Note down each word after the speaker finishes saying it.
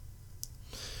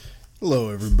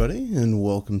Hello, everybody, and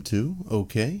welcome to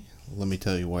OK, Let Me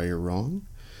Tell You Why You're Wrong,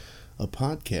 a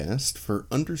podcast for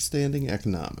understanding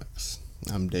economics.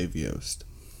 I'm Dave Yost.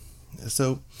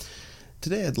 So,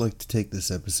 today I'd like to take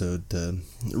this episode to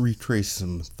retrace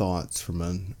some thoughts from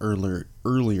an earlier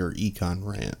econ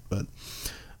rant, but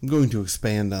I'm going to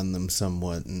expand on them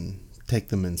somewhat and take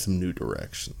them in some new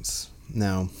directions.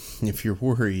 Now, if you're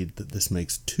worried that this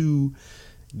makes two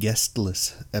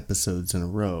guestless episodes in a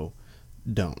row,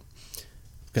 don't.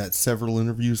 Got several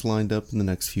interviews lined up in the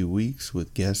next few weeks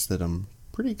with guests that I'm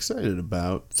pretty excited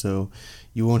about, so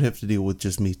you won't have to deal with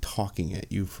just me talking at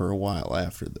you for a while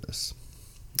after this.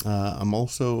 I'm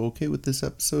also okay with this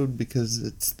episode because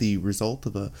it's the result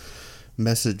of a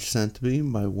message sent to me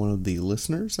by one of the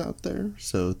listeners out there,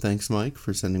 so thanks, Mike,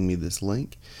 for sending me this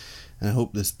link, and I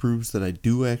hope this proves that I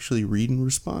do actually read and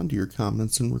respond to your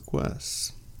comments and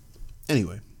requests.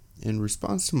 Anyway, in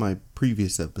response to my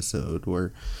previous episode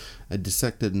where I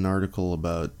dissected an article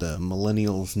about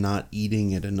millennials not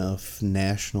eating at enough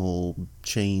national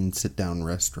chain sit-down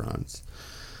restaurants,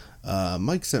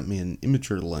 Mike sent me an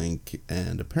immature link,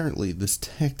 and apparently this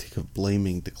tactic of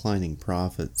blaming declining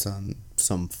profits on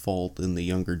some fault in the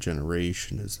younger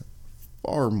generation is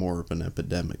far more of an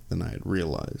epidemic than I had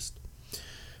realized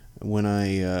when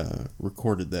I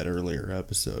recorded that earlier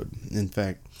episode. In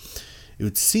fact, it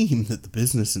would seem that the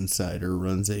Business Insider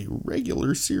runs a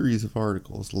regular series of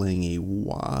articles laying a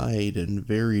wide and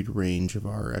varied range of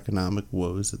our economic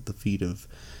woes at the feet of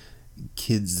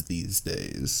kids these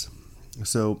days.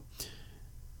 So,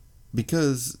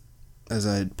 because, as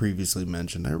I had previously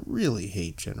mentioned, I really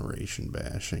hate generation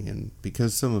bashing, and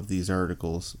because some of these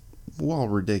articles, while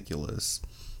ridiculous,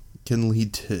 can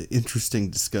lead to interesting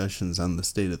discussions on the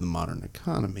state of the modern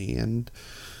economy, and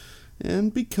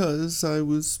because I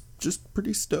was just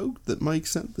pretty stoked that Mike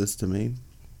sent this to me,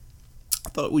 I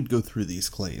thought we'd go through these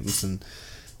claims and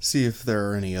see if there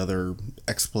are any other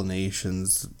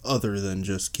explanations other than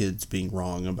just kids being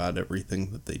wrong about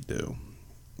everything that they do.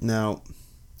 Now,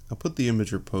 I'll put the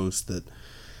image or post that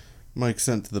Mike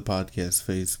sent to the podcast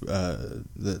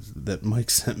that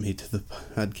Mike sent me to the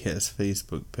podcast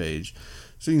Facebook page,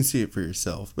 so you can see it for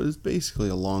yourself. But it's basically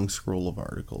a long scroll of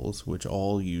articles which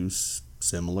all use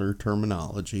similar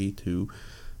terminology to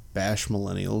bash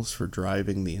millennials for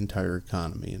driving the entire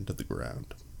economy into the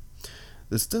ground.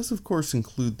 This does, of course,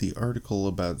 include the article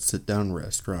about sit-down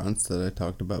restaurants that I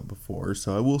talked about before,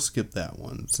 so I will skip that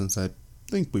one since I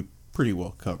think we pretty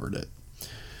well covered it.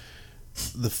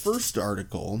 The first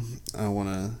article I want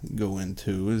to go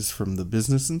into is from the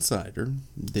Business Insider,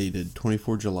 dated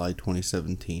 24 July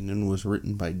 2017, and was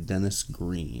written by Dennis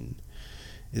Green.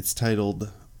 It's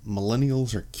titled,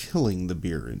 "Millennials Are Killing the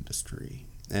Beer Industry."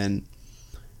 And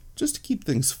just to keep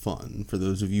things fun for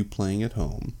those of you playing at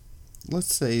home,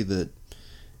 let's say that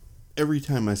every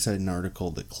time I cite an article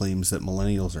that claims that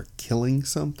millennials are killing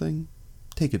something,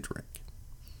 take a drink.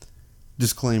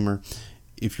 Disclaimer,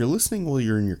 if you're listening while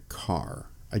you're in your car,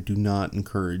 I do not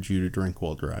encourage you to drink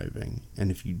while driving,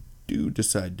 and if you do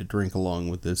decide to drink along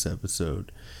with this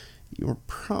episode, you're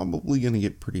probably going to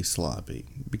get pretty sloppy,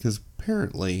 because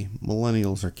apparently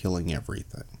millennials are killing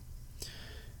everything.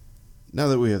 Now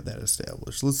that we have that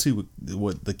established, let's see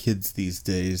what the kids these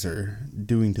days are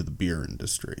doing to the beer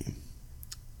industry.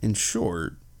 In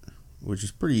short, which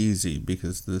is pretty easy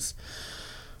because this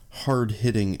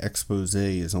hard-hitting expose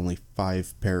is only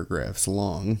 5 paragraphs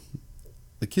long,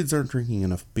 the kids aren't drinking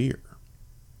enough beer.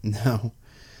 Now,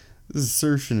 this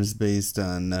assertion is based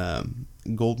on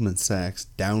Goldman Sachs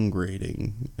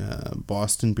downgrading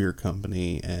Boston Beer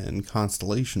Company and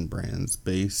Constellation Brands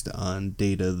based on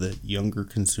data that younger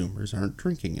consumers aren't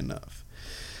drinking enough.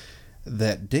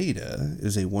 That data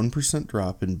is a 1%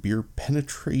 drop in beer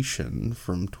penetration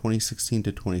from 2016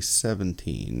 to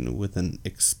 2017, with an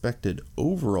expected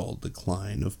overall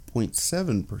decline of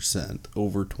 0.7%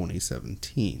 over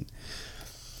 2017.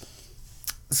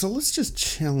 So let's just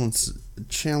challenge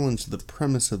the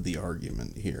premise of the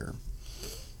argument here.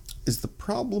 Is the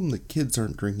problem that kids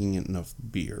aren't drinking enough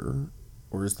beer,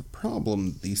 or is the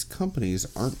problem that these companies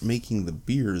aren't making the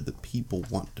beer that people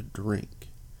want to drink?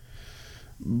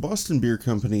 Boston Beer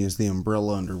Company is the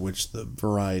umbrella under which the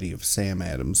variety of Sam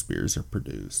Adams beers are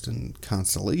produced, and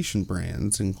Constellation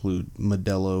Brands include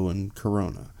Modelo and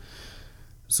Corona.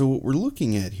 So what we're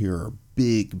looking at here are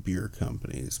big beer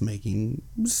companies making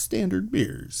standard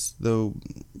beers, though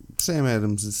Sam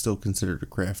Adams is still considered a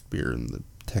craft beer in the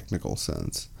technical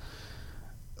sense.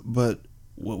 But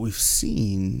what we've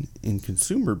seen in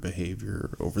consumer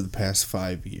behavior over the past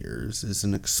 5 years is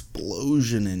an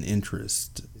explosion in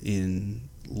interest in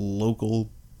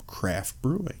local craft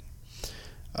brewing.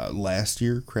 Last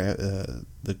year,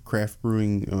 the craft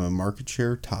brewing market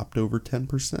share topped over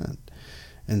 10%.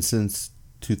 And since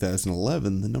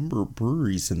 2011, the number of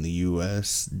breweries in the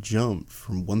U.S. jumped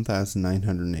from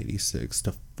 1,986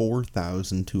 to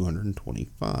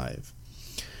 4,225.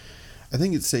 I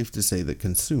think it's safe to say that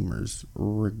consumers,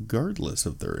 regardless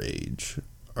of their age,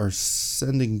 are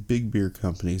sending big beer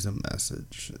companies a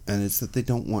message, and it's that they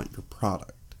don't want your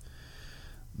product.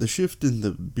 The shift in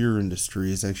the beer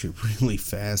industry is actually really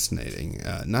fascinating,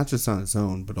 not just on its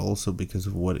own, but also because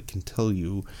of what it can tell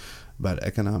you about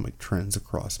economic trends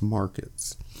across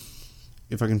markets.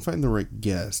 If I can find the right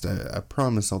guest, I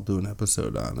promise I'll do an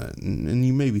episode on it, and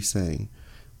you may be saying,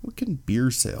 what can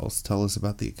beer sales tell us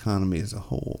about the economy as a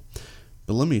whole?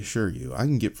 But let me assure you, I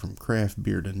can get from craft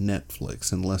beer to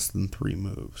Netflix in less than 3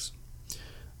 moves.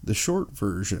 The short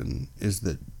version is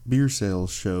that beer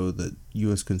sales show that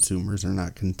U.S. consumers are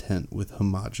not content with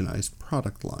homogenized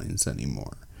product lines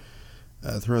anymore.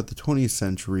 Throughout the 20th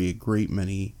century, a great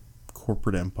many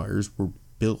corporate empires were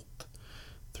built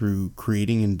through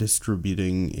creating and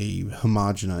distributing a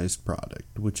homogenized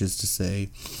product, which is to say,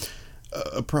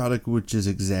 a product which is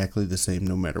exactly the same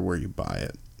no matter where you buy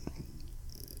it.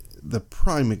 The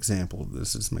prime example of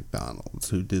this is McDonald's,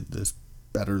 who did this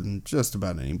better than just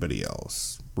about anybody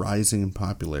else, rising in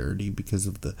popularity because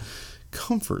of the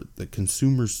comfort that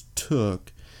consumers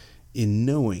took in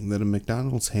knowing that a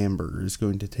McDonald's hamburger is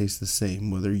going to taste the same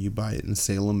whether you buy it in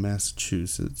Salem,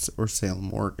 Massachusetts or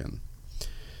Salem, Oregon.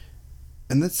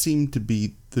 And that seemed to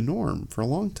be the norm for a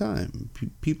long time.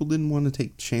 People didn't want to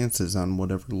take chances on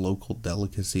whatever local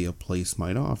delicacy a place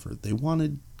might offer. They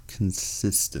wanted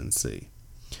consistency.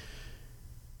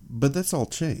 But that's all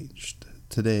changed.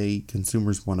 Today,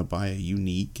 consumers want to buy a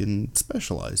unique and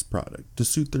specialized product to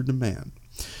suit their demand.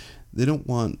 They don't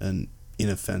want an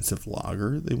inoffensive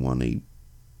lager. They want a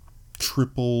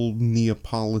triple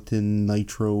Neapolitan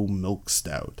nitro milk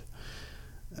stout.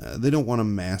 They don't want a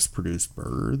mass-produced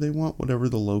burger. They want whatever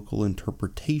the local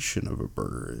interpretation of a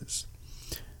burger is.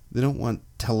 They don't want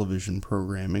television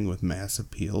programming with mass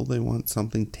appeal. They want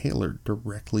something tailored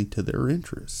directly to their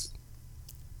interests.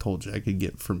 Told you I could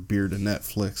get from beer to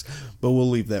Netflix, but we'll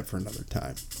leave that for another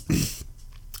time.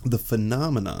 The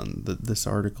phenomenon that this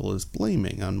article is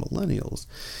blaming on millennials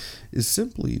is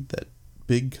simply that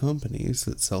big companies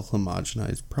that sell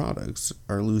homogenized products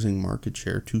are losing market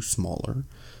share to smaller,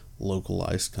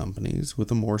 localized companies with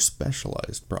a more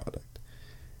specialized product.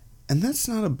 And that's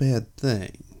not a bad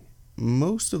thing.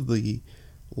 Most of the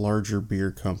larger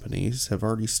beer companies have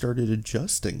already started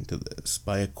adjusting to this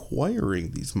by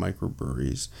acquiring these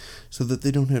microbreweries so that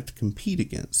they don't have to compete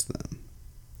against them.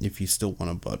 If you still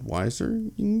want a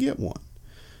Budweiser, you can get one.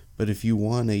 But if you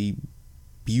want a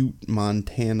Butte,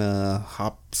 Montana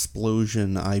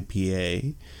Hopsplosion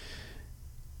IPA,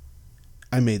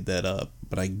 I made that up,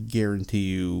 but I guarantee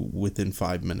you within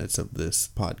 5 minutes of this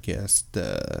podcast,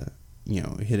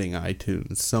 hitting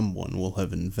iTunes, someone will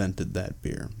have invented that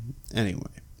beer. Anyway,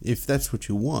 if that's what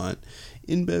you want,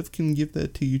 InBev can give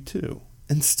that to you too,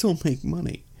 and still make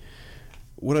money.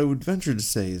 What I would venture to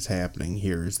say is happening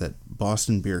here is that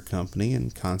Boston Beer Company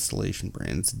and Constellation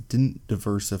Brands didn't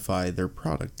diversify their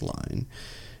product line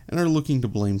and are looking to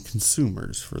blame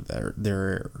consumers for their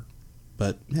error.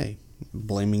 But hey,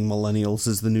 blaming millennials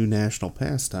is the new national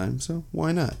pastime, so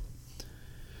why not?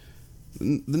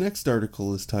 The next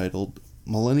article is titled,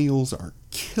 Millennials Are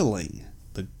Killing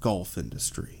the Golf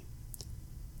Industry.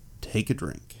 Take a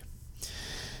drink.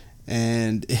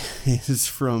 And it is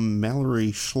from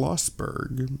Mallory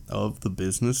Schlossberg of the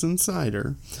Business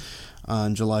Insider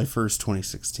on July 1st,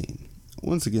 2016.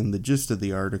 Once again, the gist of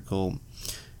the article,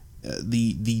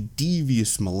 the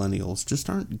devious millennials just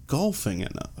aren't golfing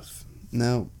enough.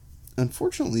 Now,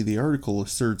 unfortunately, the article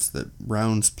asserts that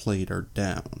rounds played are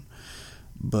down,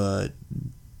 but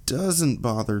doesn't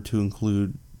bother to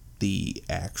include the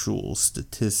actual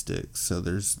statistics, so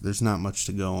there's not much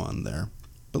to go on there.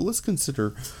 But let's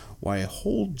consider why a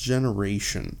whole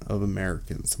generation of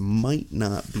Americans might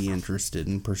not be interested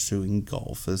in pursuing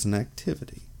golf as an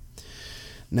activity.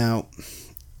 Now,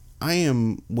 I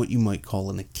am what you might call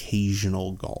an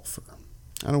occasional golfer.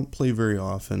 I don't play very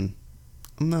often.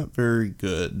 I'm not very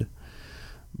good.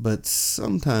 But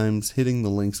sometimes hitting the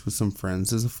links with some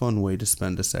friends is a fun way to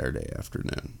spend a Saturday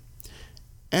afternoon.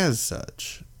 As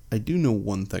such, I do know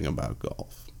one thing about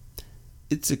golf.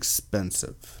 It's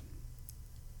expensive.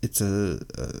 It's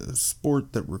a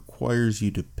sport that requires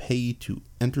you to pay to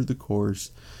enter the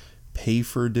course, pay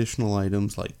for additional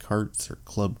items like carts or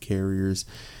club carriers,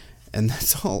 and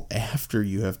that's all after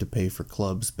you have to pay for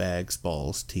clubs, bags,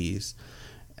 balls, tees,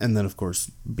 and then, of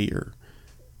course, beer.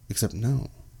 Except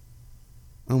no.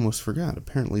 I almost forgot.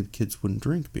 Apparently the kids wouldn't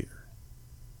drink beer.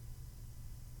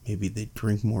 Maybe they'd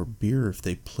drink more beer if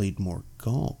they played more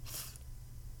golf.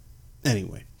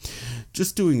 Anyway,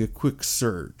 just doing a quick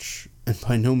search, and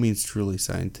by no means truly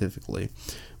scientifically,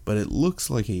 but it looks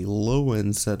like a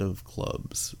low-end set of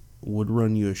clubs would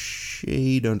run you a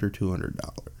shade under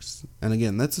 $200. And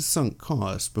again, that's a sunk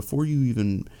cost before you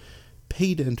even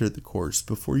pay to enter the course,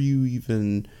 before you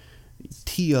even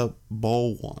tee up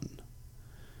ball one.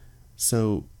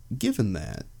 So, given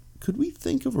that, could we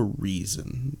think of a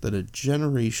reason that a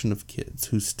generation of kids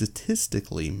who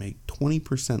statistically make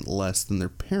 20% less than their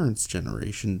parents'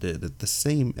 generation did at the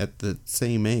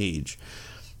same age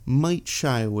might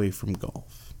shy away from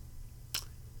golf?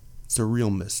 It's a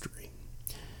real mystery.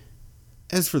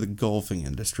 As for the golfing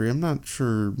industry, I'm not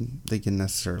sure they can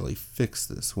necessarily fix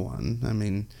this one. I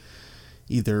mean,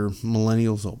 either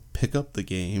millennials will pick up the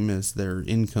game as their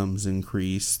incomes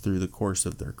increase through the course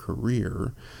of their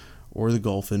career, or the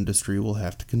golf industry will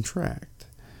have to contract.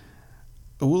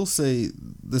 I will say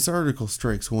this article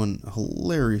strikes one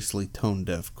hilariously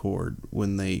tone-deaf chord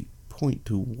when they point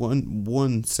to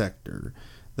one sector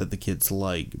that the kids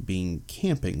like, being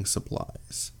camping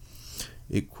supplies.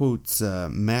 It quotes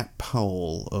Matt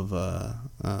Powell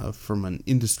from an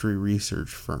industry research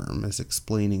firm as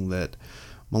explaining that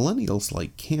millennials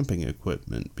like camping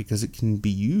equipment because it can be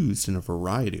used in a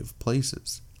variety of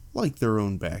places, like their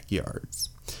own backyards.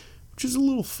 Which is a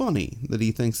little funny that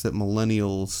he thinks that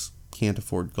millennials can't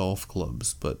afford golf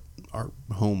clubs but are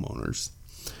homeowners.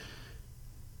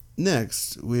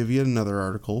 Next, we have yet another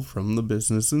article from the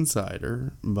Business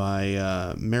Insider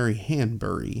by Mary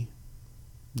Hanbury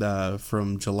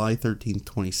from July 13,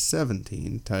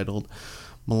 2017, titled,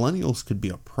 "Millennials Could Be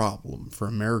a Problem for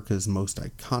America's Most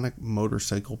Iconic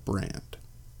Motorcycle Brand.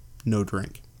 No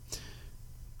drink."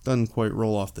 Doesn't quite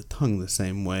roll off the tongue the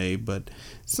same way, but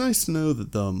it's nice to know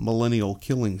that the millennial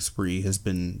killing spree has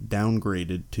been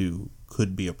downgraded to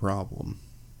could be a problem.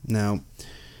 Now,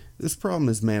 this problem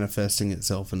is manifesting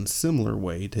itself in a similar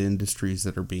way to industries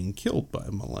that are being killed by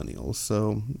millennials,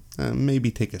 so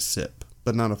maybe take a sip,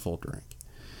 but not a full drink.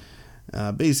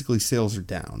 Basically, sales are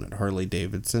down at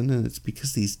Harley-Davidson, and it's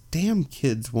because these damn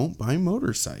kids won't buy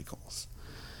motorcycles.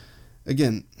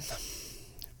 Again,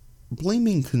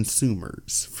 blaming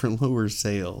consumers for lower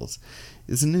sales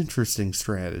is an interesting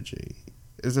strategy,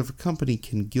 as if a company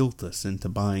can guilt us into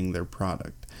buying their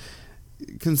product.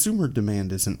 Consumer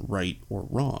demand isn't right or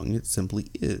wrong, it simply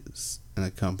is, and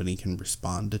a company can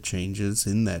respond to changes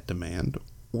in that demand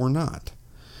or not.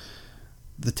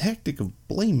 The tactic of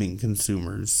blaming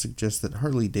consumers suggests that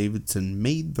Harley-Davidson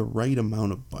made the right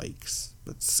amount of bikes,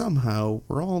 but somehow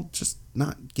we're all just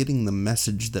not getting the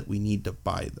message that we need to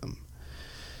buy them.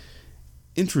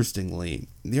 Interestingly,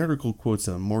 the article quotes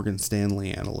a Morgan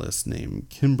Stanley analyst named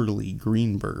Kimberly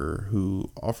Greenberger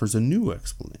who offers a new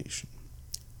explanation.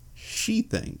 She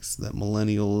thinks that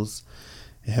millennials,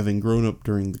 having grown up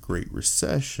during the Great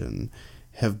Recession,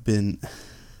 have been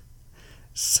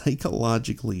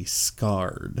psychologically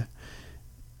scarred,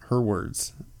 her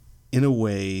words, in a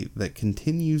way that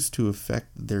continues to affect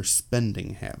their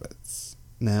spending habits.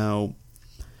 Now,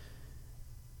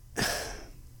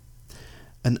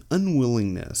 an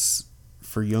unwillingness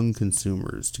for young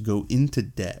consumers to go into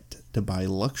debt to buy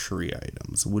luxury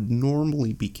items would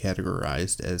normally be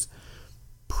categorized as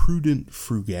prudent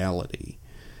frugality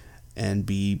and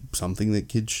be something that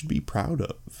kids should be proud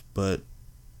of. But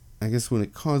I guess when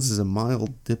it causes a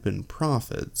mild dip in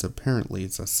profits, apparently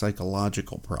it's a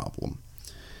psychological problem.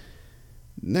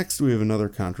 Next, we have another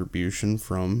contribution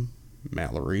from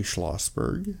Mallory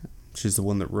Schlossberg. She's the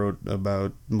one that wrote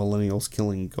about millennials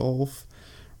killing golf,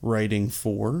 writing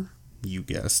for, you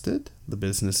guessed it, the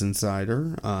Business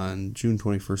Insider on June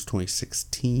 21st,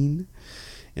 2016,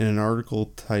 in an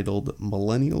article titled,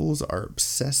 "Millennials Are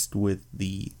Obsessed with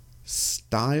the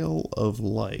Style of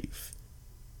Life,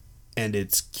 and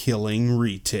It's Killing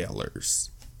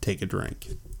Retailers. Take a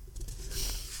drink."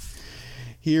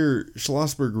 Here,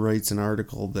 Schlossberg writes an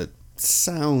article that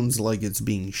sounds like it's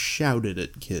being shouted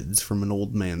at kids from an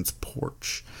old man's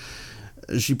porch.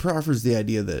 She proffers the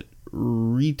idea that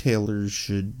retailers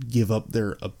should give up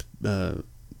their,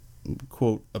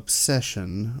 quote,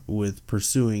 obsession with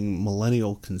pursuing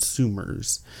millennial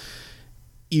consumers,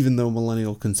 even though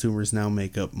millennial consumers now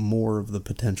make up more of the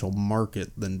potential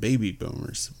market than baby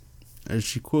boomers. As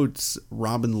she quotes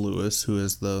Robin Lewis, who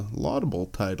has the laudable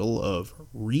title of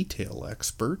retail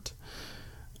expert,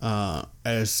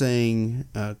 as saying,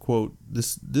 quote,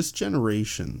 this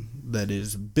generation that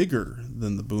is bigger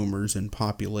than the boomers in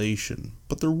population,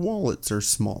 but their wallets are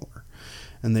smaller,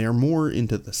 and they are more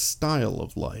into the style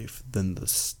of life than the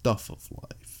stuff of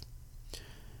life.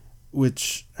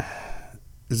 which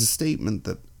is a statement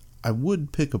that I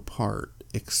would pick apart,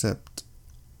 except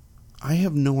I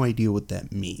have no idea what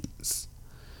that means.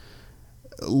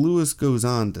 Lewis goes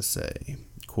on to say,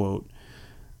 quote,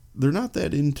 "They're not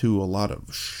that into a lot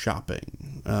of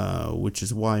shopping, which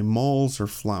is why malls are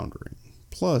floundering.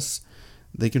 Plus,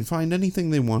 they can find anything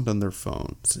they want on their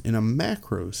phones. In a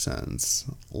macro sense,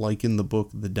 like in the book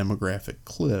The Demographic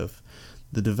Cliff,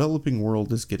 the developing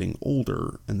world is getting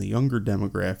older, and the younger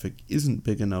demographic isn't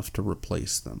big enough to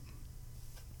replace them.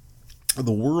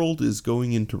 The world is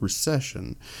going into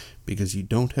recession because you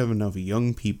don't have enough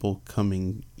young people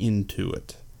coming into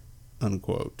it."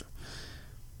 Unquote.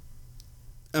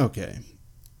 Okay,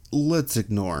 let's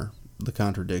ignore the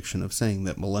contradiction of saying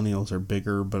that millennials are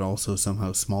bigger but also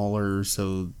somehow smaller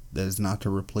so as not to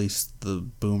replace the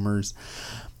boomers.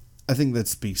 I think that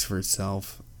speaks for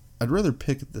itself. I'd rather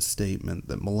pick at the statement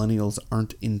that millennials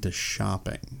aren't into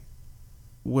shopping.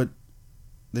 What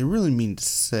they really mean to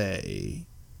say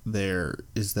there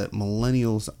is that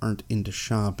millennials aren't into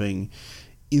shopping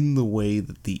in the way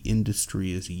that the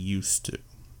industry is used to.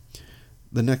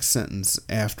 The next sentence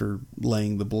after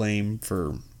laying the blame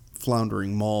for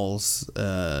floundering malls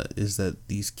is that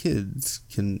these kids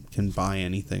can buy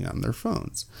anything on their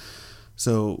phones.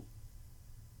 So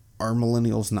are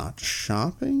millennials not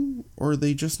shopping, or are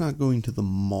they just not going to the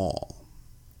mall?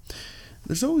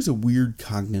 There's always a weird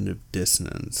cognitive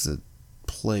dissonance at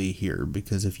play here,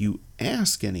 because if you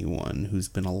ask anyone who's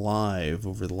been alive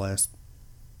over the last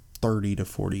 30 to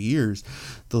 40 years,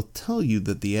 they'll tell you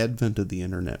that the advent of the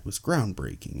internet was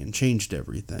groundbreaking and changed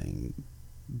everything.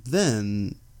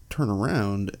 Then turn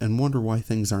around and wonder why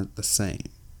things aren't the same.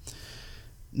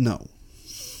 No,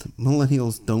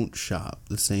 millennials don't shop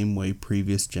the same way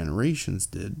previous generations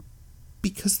did,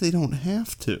 because they don't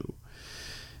have to.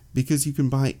 Because you can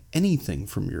buy anything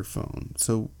from your phone.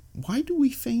 So why do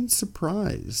we feign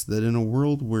surprise that in a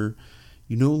world where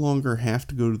you no longer have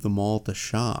to go to the mall to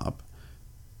shop,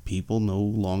 people no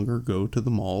longer go to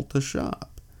the mall to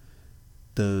shop?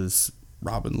 Does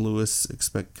Robin Lewis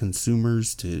expect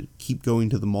consumers to keep going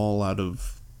to the mall out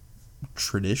of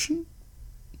tradition?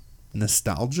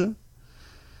 Nostalgia?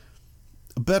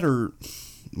 A better,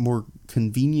 more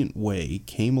convenient way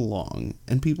came along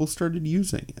and people started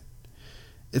using it.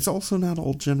 It's also not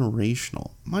all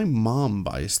generational. My mom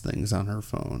buys things on her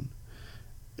phone.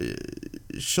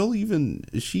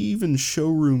 She even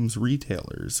showrooms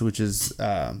retailers, which is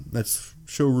that's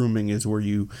showrooming is where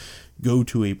you go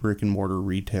to a brick and mortar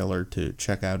retailer to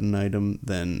check out an item,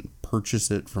 then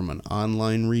purchase it from an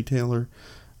online retailer,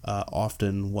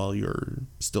 often while you're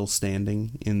still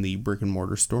standing in the brick and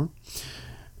mortar store.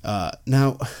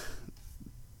 Now,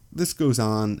 this goes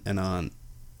on and on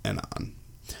and on.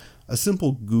 A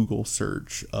simple Google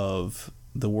search of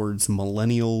the words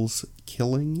millennials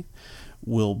killing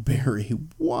will bear a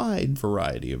wide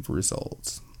variety of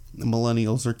results. The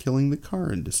millennials are killing the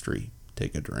car industry.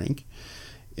 Take a drink.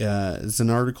 It's an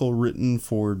article written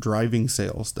for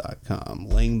DrivingSales.com,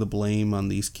 laying the blame on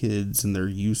these kids and their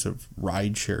use of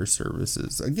rideshare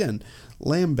services. Again,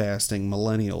 lambasting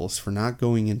millennials for not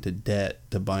going into debt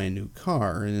to buy a new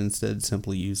car and instead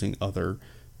simply using other,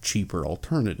 cheaper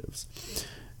alternatives.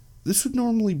 This would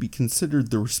normally be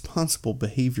considered the responsible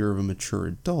behavior of a mature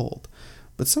adult,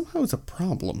 but somehow it's a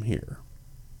problem here.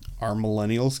 Are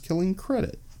millennials killing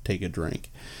credit? Take a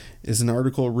drink. Is an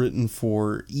article written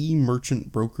for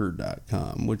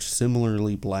emerchantbroker.com, which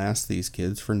similarly blasts these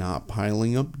kids for not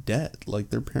piling up debt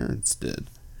like their parents did.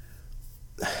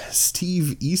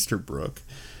 Steve Easterbrook,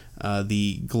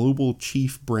 the global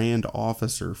chief brand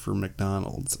officer for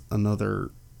McDonald's, another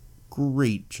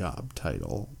great job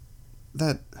title.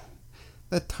 That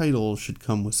title should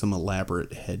come with some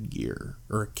elaborate headgear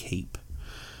or a cape.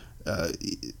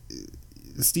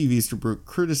 Steve Easterbrook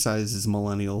criticizes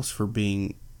millennials for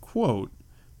being, quote,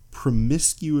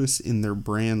 promiscuous in their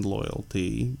brand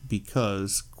loyalty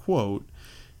because, quote,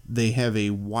 they have a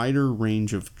wider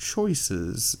range of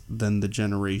choices than the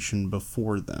generation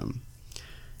before them.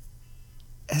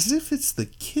 As if it's the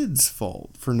kids'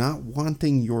 fault for not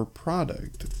wanting your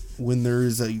product when there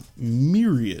is a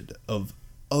myriad of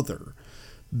other,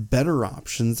 better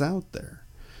options out there.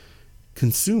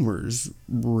 Consumers,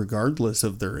 regardless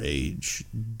of their age,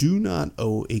 do not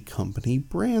owe a company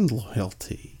brand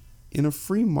loyalty. In a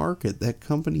free market, that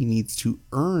company needs to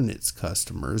earn its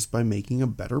customers by making a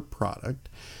better product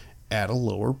at a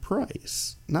lower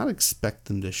price, not expect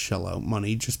them to shell out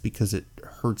money just because it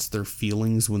hurts their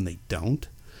feelings when they don't.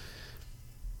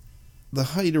 The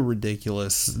height of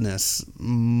ridiculousness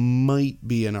might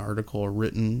be an article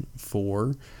written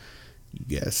for You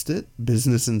guessed it,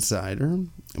 Business Insider,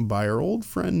 by our old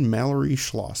friend Mallory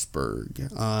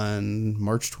Schlossberg on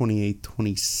March 28,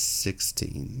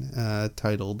 2016,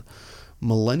 titled,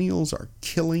 "Millennials Are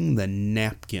Killing the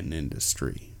Napkin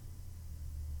Industry."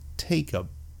 Take a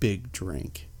big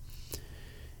drink.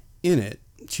 In it,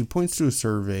 she points to a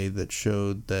survey that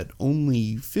showed that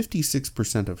only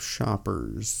 56% of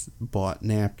shoppers bought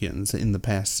napkins in the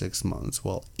past 6 months,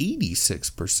 while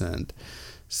 86%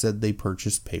 said they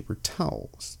purchased paper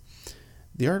towels.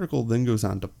 The article then goes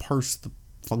on to parse the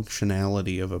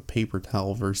functionality of a paper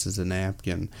towel versus a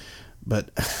napkin,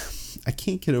 but I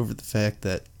can't get over the fact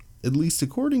that, at least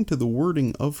according to the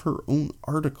wording of her own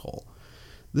article,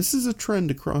 this is a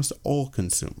trend across all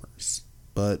consumers.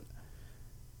 But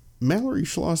Mallory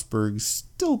Schlossberg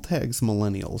still tags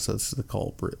millennials as the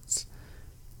culprits.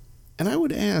 And I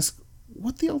would ask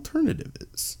what the alternative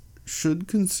is. Should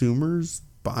consumers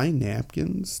buy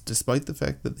napkins despite the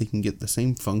fact that they can get the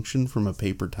same function from a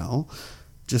paper towel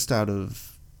just out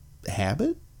of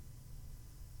habit?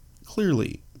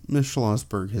 Clearly, Ms.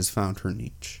 Schlossberg has found her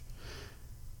niche.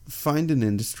 Find an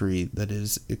industry that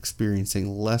is experiencing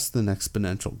less than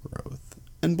exponential growth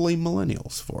and blame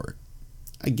millennials for it.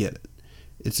 I get it.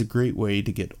 It's a great way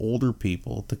to get older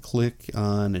people to click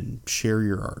on and share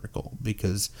your article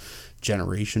because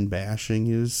generation bashing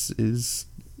is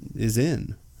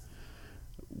in.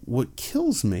 What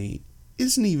kills me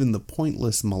isn't even the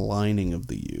pointless maligning of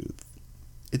the youth.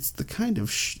 It's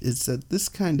that this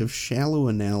kind of shallow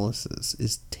analysis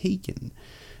is taken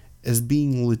as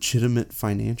being legitimate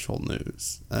financial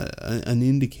news, an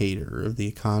indicator of the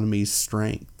economy's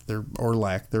strength or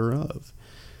lack thereof.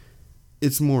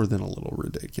 It's more than a little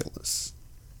ridiculous.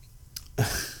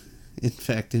 In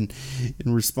fact, in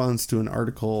response to an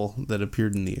article that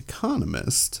appeared in The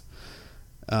Economist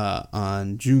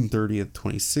on June 30th,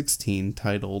 2016,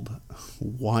 titled,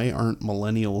 "Why Aren't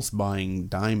Millennials Buying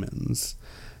Diamonds?"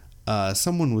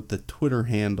 Someone with the Twitter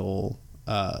handle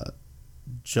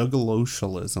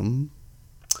Juggalotialism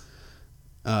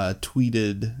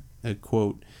tweeted, a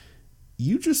quote,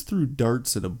 "You just threw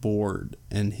darts at a board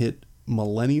and hit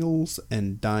millennials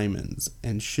and diamonds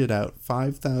and shit out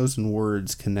 5,000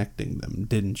 words connecting them,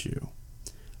 didn't you?"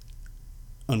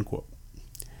 Unquote.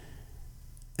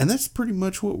 And that's pretty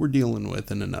much what we're dealing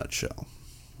with in a nutshell.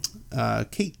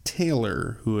 Kate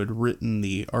Taylor, who had written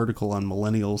the article on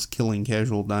millennials killing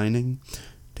casual dining,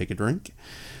 take a drink,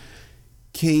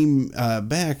 came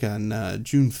back on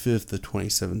June 5th of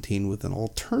 2017 with an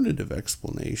alternative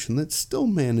explanation that still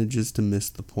manages to miss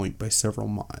the point by several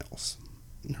miles.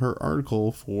 Her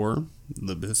article for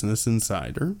the Business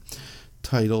Insider,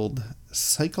 titled,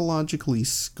 "Psychologically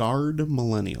Scarred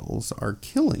Millennials Are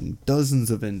Killing Dozens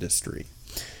of Industry,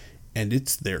 and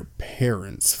It's Their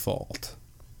Parents' Fault."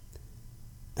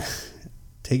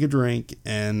 Take a drink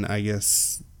and, I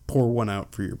guess, pour one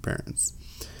out for your parents.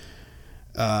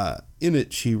 In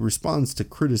it, she responds to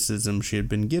criticism she had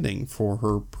been getting for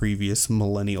her previous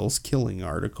Millennials Killing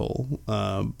article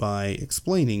by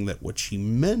explaining that what she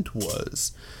meant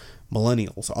was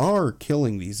millennials are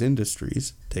killing these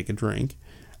industries, take a drink,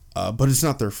 but it's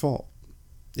not their fault.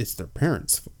 It's their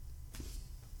parents' fault.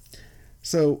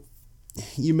 So,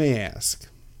 you may ask,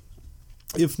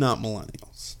 if not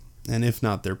millennials, and if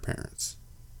not their parents,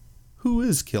 who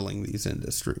is killing these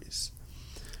industries?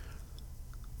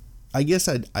 I guess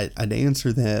I'd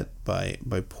answer that by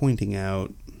pointing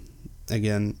out,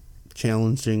 again,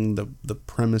 challenging the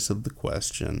premise of the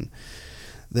question,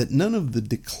 that none of the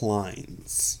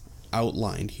declines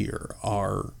outlined here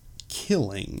are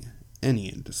killing any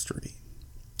industry.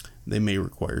 They may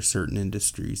require certain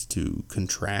industries to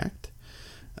contract,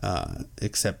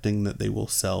 accepting that they will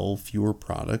sell fewer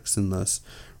products and thus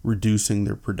reducing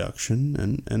their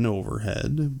production and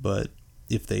overhead, but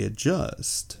if they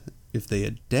adjust, if they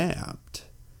adapt,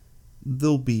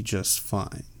 they'll be just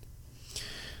fine.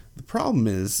 The problem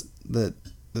is that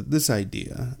this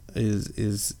idea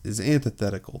is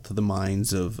antithetical to the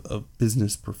minds of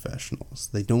business professionals.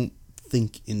 They don't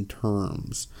think in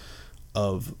terms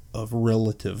of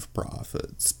relative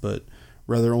profits, but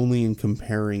rather only in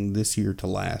comparing this year to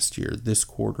last year, this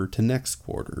quarter to next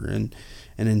quarter, and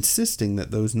insisting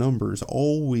that those numbers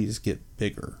always get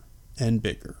bigger and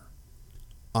bigger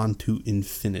onto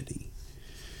infinity.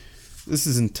 This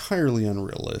is entirely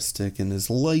unrealistic and is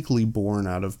likely born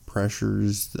out of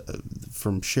pressures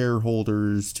from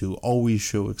shareholders to always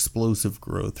show explosive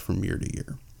growth from year to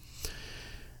year.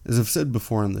 As I've said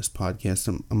before on this podcast,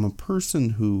 I'm a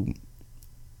person who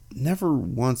never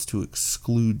wants to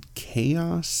exclude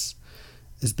chaos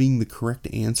as being the correct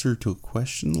answer to a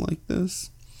question like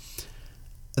this.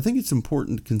 I think it's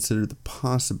important to consider the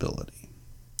possibility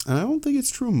and I don't think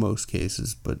it's true in most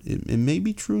cases, but it may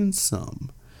be true in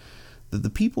some, that the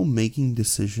people making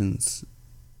decisions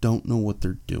don't know what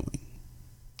they're doing,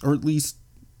 or at least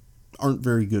aren't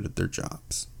very good at their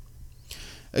jobs.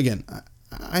 Again,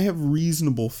 I have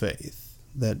reasonable faith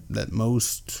that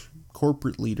most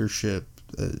corporate leadership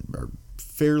are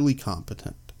fairly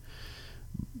competent.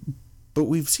 But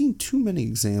we've seen too many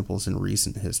examples in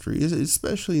recent history,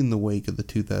 especially in the wake of the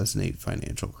 2008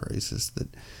 financial crisis,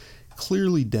 that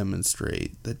clearly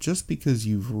demonstrate that just because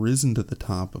you've risen to the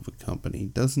top of a company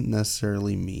doesn't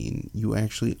necessarily mean you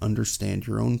actually understand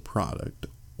your own product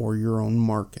or your own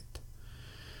market.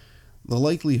 The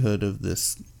likelihood of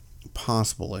this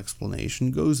possible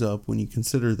explanation goes up when you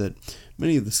consider that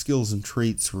many of the skills and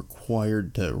traits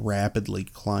required to rapidly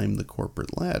climb the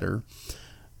corporate ladder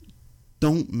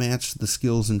don't match the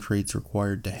skills and traits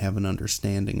required to have an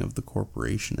understanding of the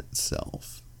corporation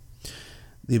itself.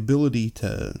 The ability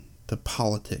to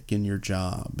politic in your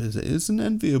job is an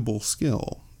enviable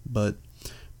skill, but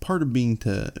part of being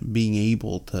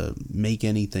able to make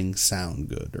anything sound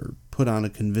good or put on a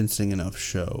convincing enough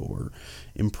show or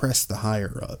impress the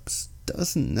higher-ups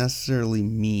doesn't necessarily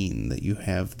mean that you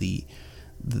have the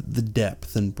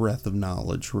depth and breadth of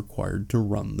knowledge required to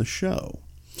run the show.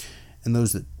 And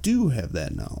those that do have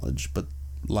that knowledge but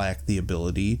lack the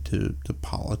ability to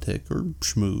politic or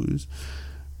schmooze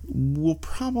will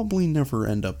probably never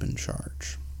end up in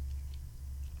charge.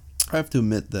 I have to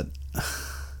admit that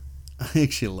I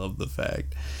actually love the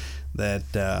fact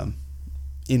that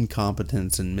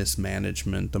incompetence and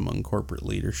mismanagement among corporate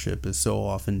leadership is so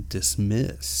often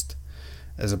dismissed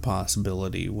as a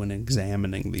possibility when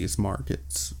examining these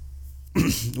markets.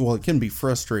 While it can be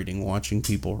frustrating watching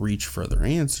people reach for their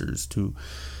answers to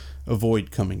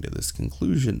avoid coming to this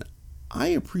conclusion, I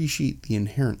appreciate the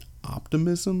inherent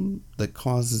optimism that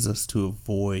causes us to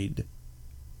avoid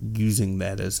using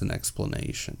that as an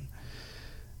explanation.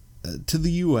 To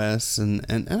the U.S. and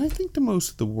I think to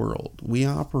most of the world, we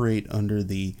operate under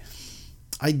the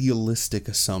idealistic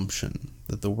assumption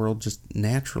that the world just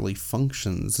naturally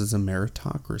functions as a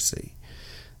meritocracy.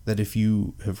 That if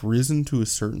you have risen to a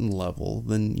certain level,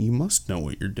 then you must know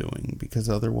what you're doing, because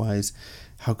otherwise,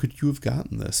 how could you have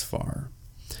gotten this far?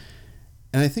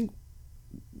 And I think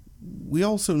we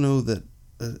also know that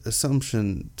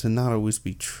assumption to not always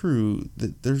be true,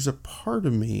 that there's a part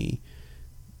of me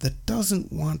that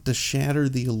doesn't want to shatter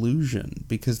the illusion,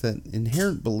 because that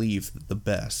inherent belief that the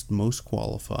best, most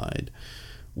qualified,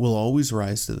 will always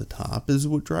rise to the top is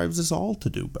what drives us all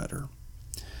to do better.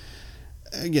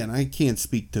 Again, I can't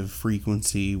speak to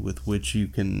frequency with which you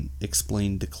can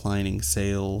explain declining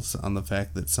sales on the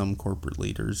fact that some corporate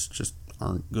leaders just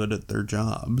aren't good at their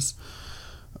jobs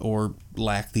or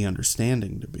lack the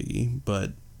understanding to be,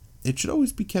 but it should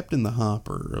always be kept in the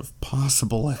hopper of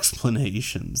possible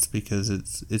explanations because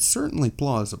it's certainly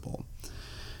plausible.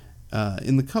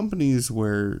 In the companies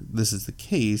where this is the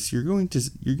case, you're going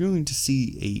to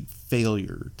see a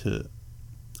failure to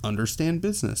understand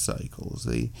business cycles,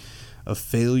 a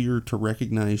failure to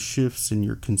recognize shifts in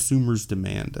your consumers'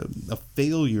 demand, a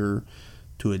failure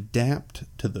to adapt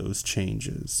to those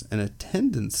changes, and a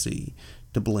tendency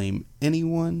to blame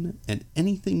anyone and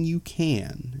anything you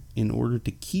can in order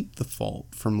to keep the fault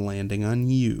from landing on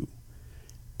you.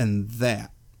 And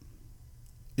that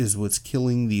is what's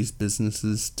killing these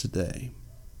businesses today.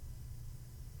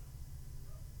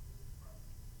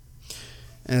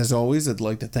 As always, I'd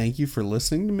like to thank you for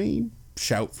listening to me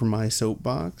shout from my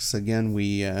soapbox. Again,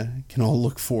 we can all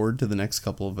look forward to the next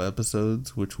couple of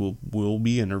episodes, which will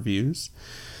be interviews.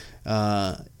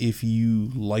 If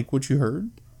you like what you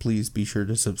heard, please be sure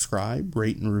to subscribe,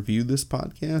 rate, and review this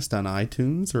podcast on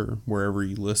iTunes or wherever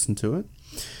you listen to it.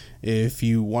 If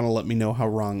you want to let me know how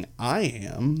wrong I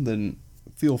am, then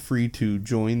feel free to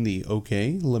join the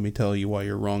OK, Let Me Tell You Why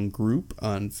You're Wrong group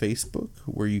on Facebook,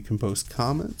 where you can post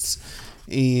comments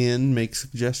and make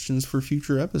suggestions for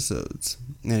future episodes.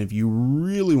 And if you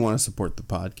really want to support the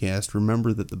podcast,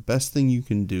 remember that the best thing you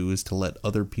can do is to let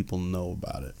other people know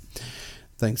about it.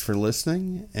 Thanks for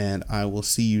listening, and I will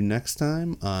see you next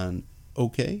time on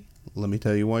OK, Let Me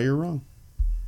Tell You Why You're Wrong.